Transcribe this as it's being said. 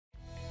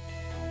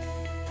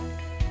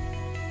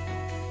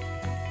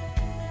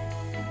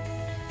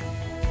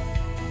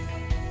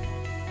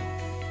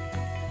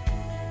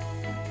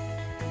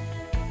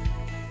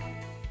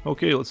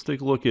Okay, let's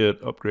take a look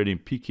at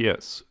upgrading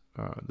PKS.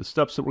 The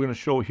steps that we're going to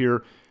show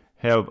here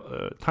have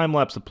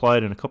time-lapse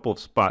applied in a couple of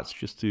spots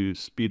just to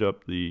speed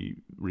up the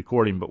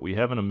recording, but we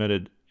haven't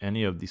omitted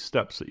any of the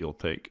steps that you'll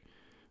take.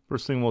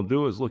 First thing we'll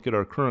do is look at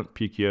our current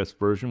PKS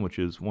version, which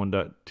is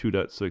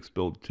 1.2.6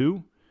 build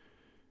 2.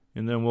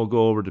 And then we'll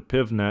go over to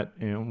PivNet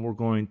and we're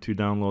going to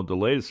download the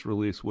latest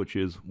release, which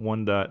is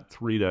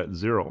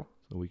 1.3.0.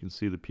 So we can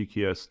see the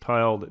PKS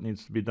tile that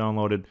needs to be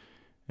downloaded.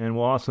 And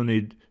we'll also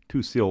need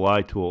two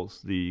CLI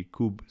tools, the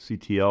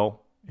kubectl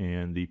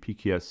and the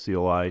PKS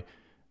CLI,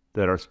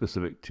 that are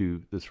specific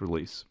to this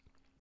release.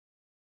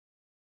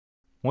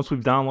 Once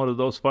we've downloaded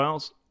those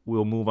files,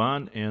 we'll move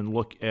on and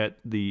look at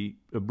the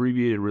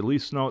abbreviated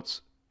release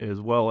notes, as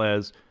well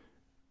as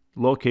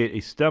locate a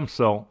stem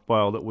cell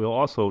file that we'll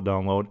also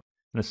download.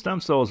 And a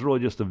stem cell is really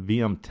just a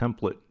VM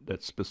template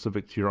that's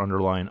specific to your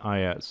underlying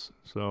IaaS.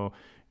 So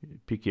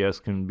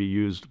PKS can be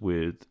used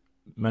with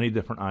many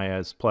different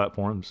IaaS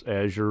platforms: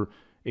 Azure,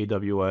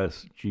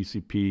 AWS,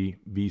 GCP,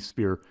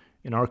 vSphere.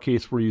 In our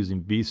case, we're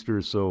using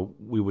vSphere, so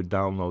we would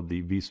download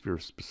the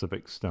vSphere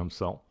specific stem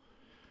cell.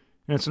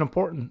 And it's an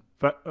important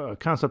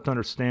concept to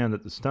understand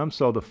that the stem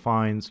cell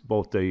defines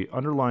both the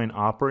underlying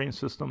operating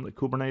system that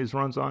Kubernetes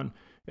runs on,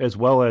 as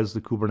well as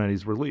the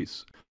Kubernetes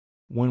release.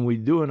 When we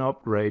do an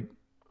upgrade,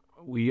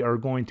 we are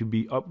going to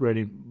be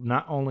upgrading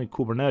not only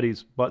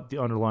Kubernetes, but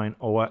the underlying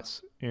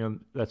OS. And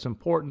that's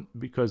important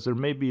because there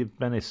may be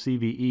been a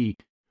CVE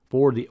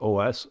for the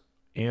OS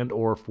and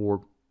or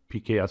for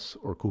PKS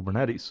or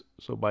Kubernetes.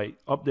 So by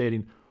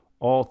updating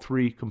all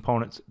three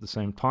components at the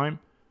same time,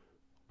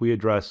 we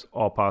address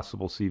all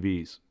possible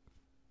CVEs.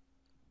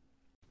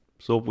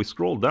 So if we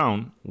scroll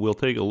down, we'll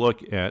take a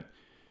look at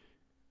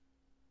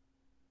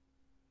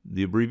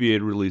the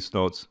abbreviated release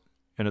notes.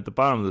 And at the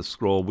bottom of the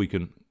scroll, we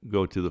can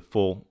go to the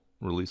full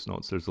release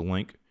notes. There's a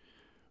link.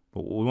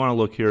 But what we want to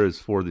look here is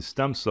for the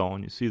stem cell,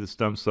 and you see the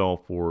stem cell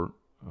for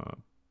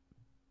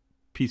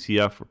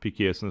PCF, or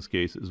PKS in this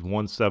case, is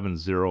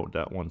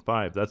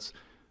 170.15. That's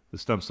the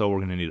stem cell we're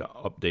going to need to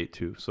update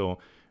to. So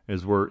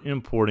as we're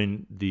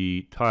importing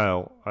the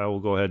tile, I will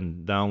go ahead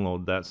and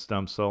download that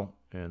stem cell,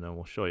 and then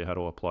we'll show you how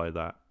to apply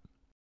that.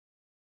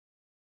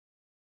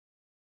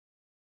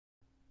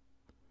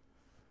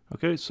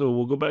 Okay, so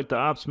we'll go back to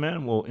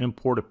OpsMan, we'll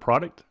import a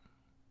product.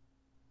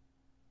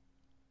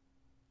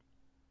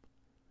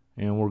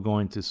 And we're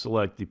going to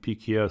select the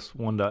PKS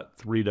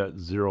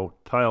 1.3.0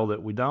 tile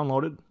that we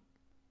downloaded.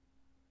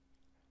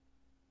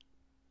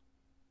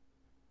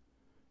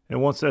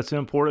 And once that's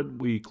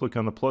imported, we click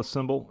on the plus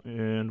symbol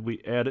and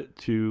we add it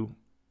to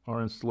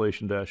our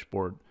installation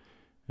dashboard.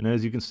 And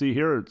as you can see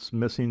here, it's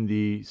missing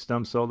the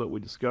stem cell that we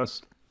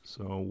discussed.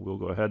 So we'll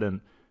go ahead and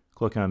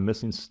click on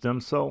missing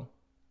stem cell.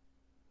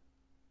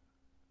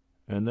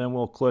 And then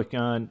we'll click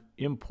on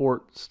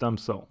import stem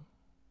cell.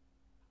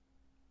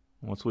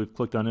 Once we've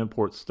clicked on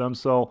import stem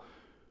cell,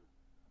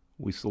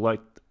 we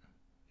select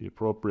the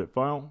appropriate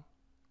file,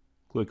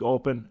 click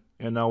open,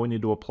 and now we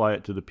need to apply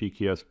it to the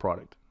PKS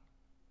product.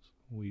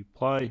 So we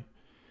apply,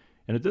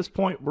 and at this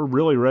point we're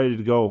really ready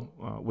to go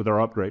with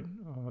our upgrade.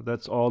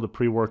 That's all the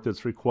pre-work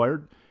that's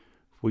required.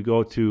 If we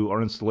go to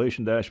our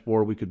installation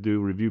dashboard, we could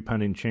do review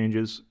pending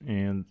changes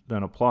and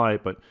then apply.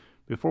 But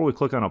before we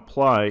click on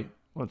apply, I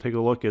want to take a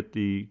look at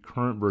the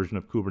current version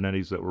of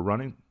Kubernetes that we're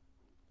running.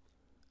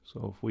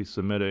 So if we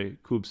submit a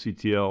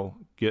kubectl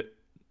get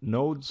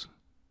nodes,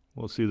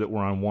 we'll see that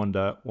we're on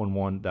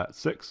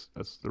 1.11.6.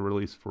 That's the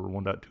release for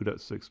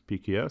 1.2.6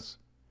 PKS.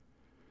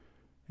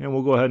 And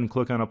we'll go ahead and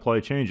click on apply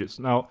changes.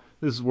 Now,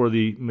 this is where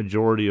the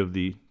majority of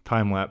the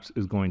time lapse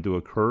is going to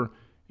occur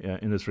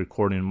in this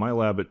recording. In my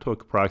lab, it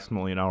took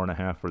approximately an hour and a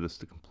half for this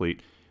to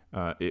complete.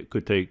 It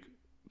could take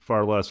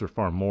far less or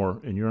far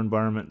more in your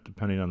environment,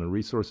 depending on the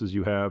resources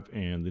you have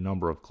and the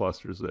number of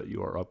clusters that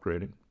you are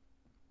upgrading.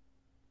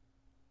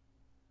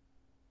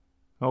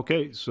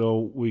 Okay,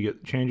 so we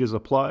get changes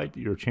applied.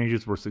 Your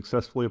changes were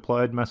successfully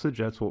applied message.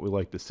 That's what we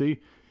like to see.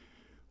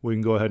 We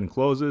can go ahead and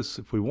close this.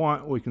 If we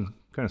want, we can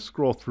kind of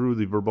scroll through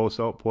the verbose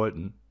output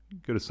and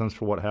get a sense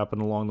for what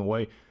happened along the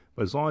way.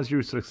 But as long as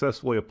you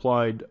successfully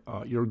applied,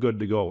 you're good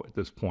to go at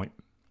this point.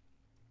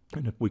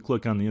 And if we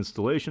click on the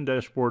installation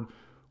dashboard,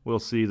 we'll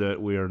see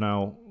that we are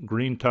now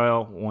green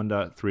tile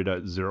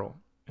 1.3.0.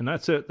 And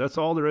that's it. That's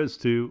all there is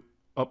to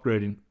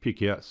upgrading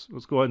PKS.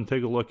 Let's go ahead and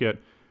take a look at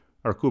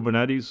our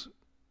Kubernetes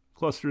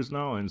clusters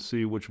now and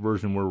see which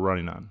version we're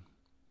running on.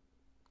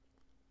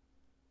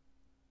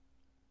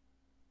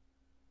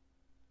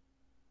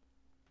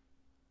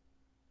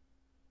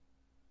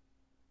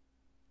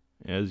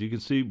 As you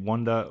can see,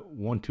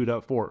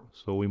 1.12.4.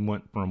 So we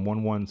went from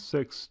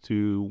 1.1.6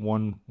 to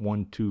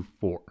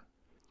 1.1.2.4.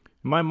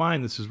 In my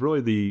mind, this is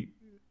really the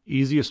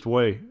easiest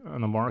way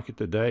on the market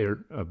today,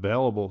 or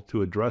available,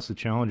 to address the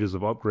challenges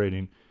of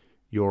upgrading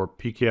your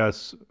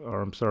PKS,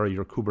 or I'm sorry,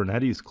 your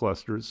Kubernetes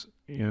clusters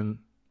in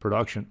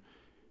production.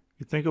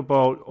 You think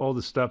about all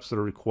the steps that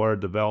are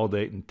required to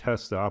validate and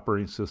test the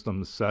operating system,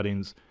 the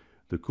settings,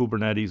 the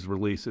Kubernetes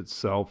release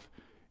itself,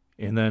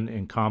 and then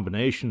in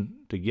combination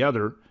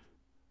together,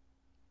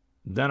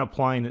 then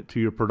applying it to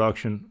your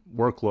production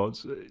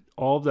workloads.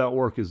 All of that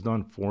work is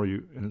done for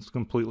you, and it's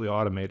completely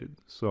automated.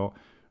 So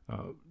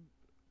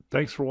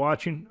thanks for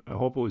watching. I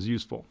hope it was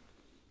useful.